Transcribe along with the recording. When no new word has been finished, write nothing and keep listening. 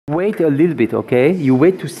wait a little bit, okay? You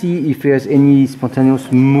wait to see if there's any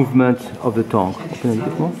spontaneous movement of the tongue. Open a little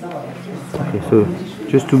bit more. Okay, so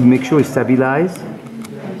just to make sure it's stabilized.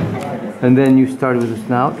 And then you start with the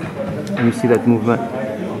snout, and you see that movement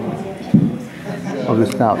of the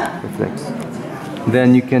snout reflex.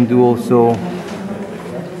 Then you can do also,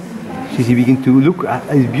 you see, begin to look,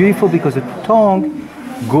 it's beautiful because the tongue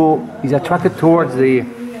is attracted towards the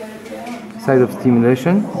side of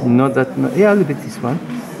stimulation, not that much, yeah, a little bit this one.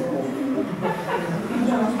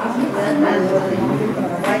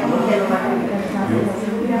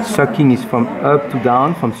 Sucking is from up to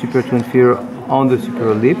down, from superior to inferior on the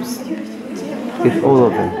superior lips. It's all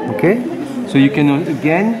of them, okay? So you can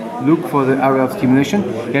again look for the area of stimulation.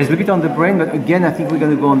 There's a little bit on the brain, but again I think we're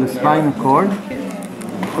going to go on the spinal cord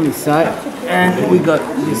on the side, and we got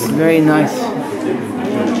this very nice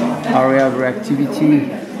area of reactivity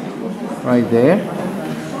right there.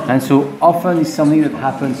 And so often it's something that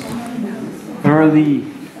happens early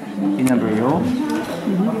in embryo.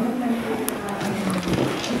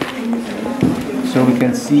 So we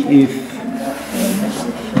can see if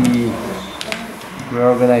he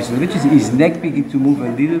reorganizes a little bit. His neck begins to move a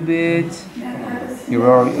little bit. He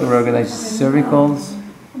reorganizes cervicals.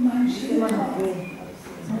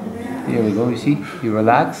 Here we go, you see, you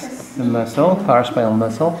relax the muscle, paraspinal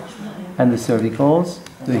muscle, and the cervicals,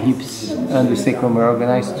 the hips and the sacrum are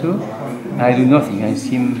organized too. I do nothing, I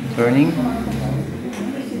see him turning.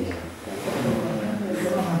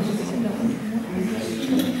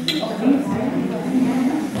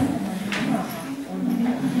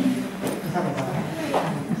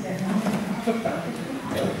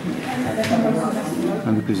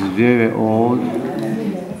 And because he's very old,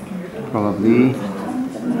 probably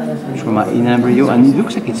trauma in embryo, and it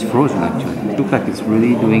looks like it's frozen actually. It looks like it's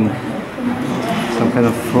really doing some kind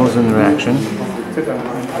of frozen reaction.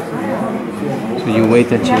 So you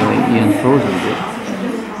wait until he unfroze a bit.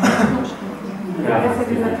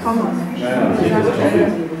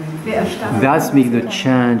 That's making the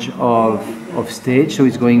change of stage, so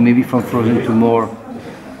it's going maybe from frozen to more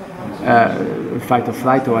fight or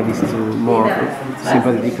flight, or at least to more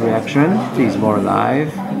sympathetic reaction. So he's more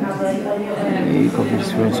alive. He completely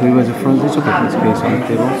frozen. So he was a frozen, it's okay, it's space on the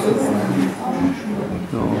table.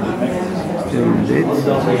 So still in it.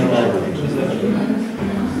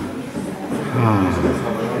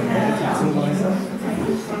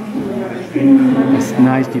 It's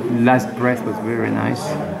nice, the last breath was very nice.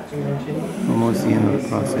 Almost the end of the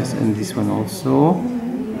process. And this one also.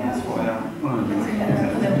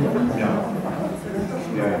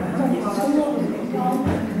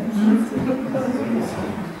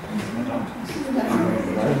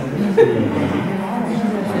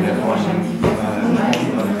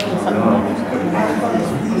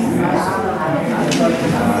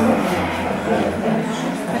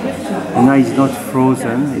 And now he's not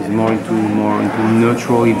frozen, he's more into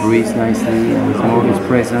neutral, he breathes nicely, and he's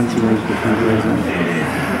present, he's present.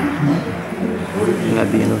 And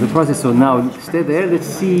at the end of the process. So now stay there, let's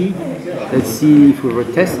see if we were a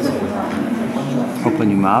test. Open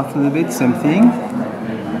your mouth a little bit, same thing.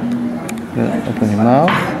 Yeah, open your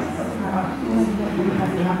mouth.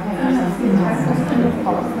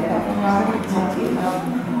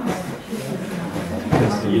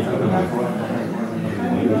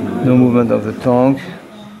 No movement of the tongue.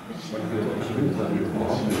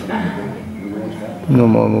 No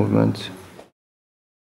more movement.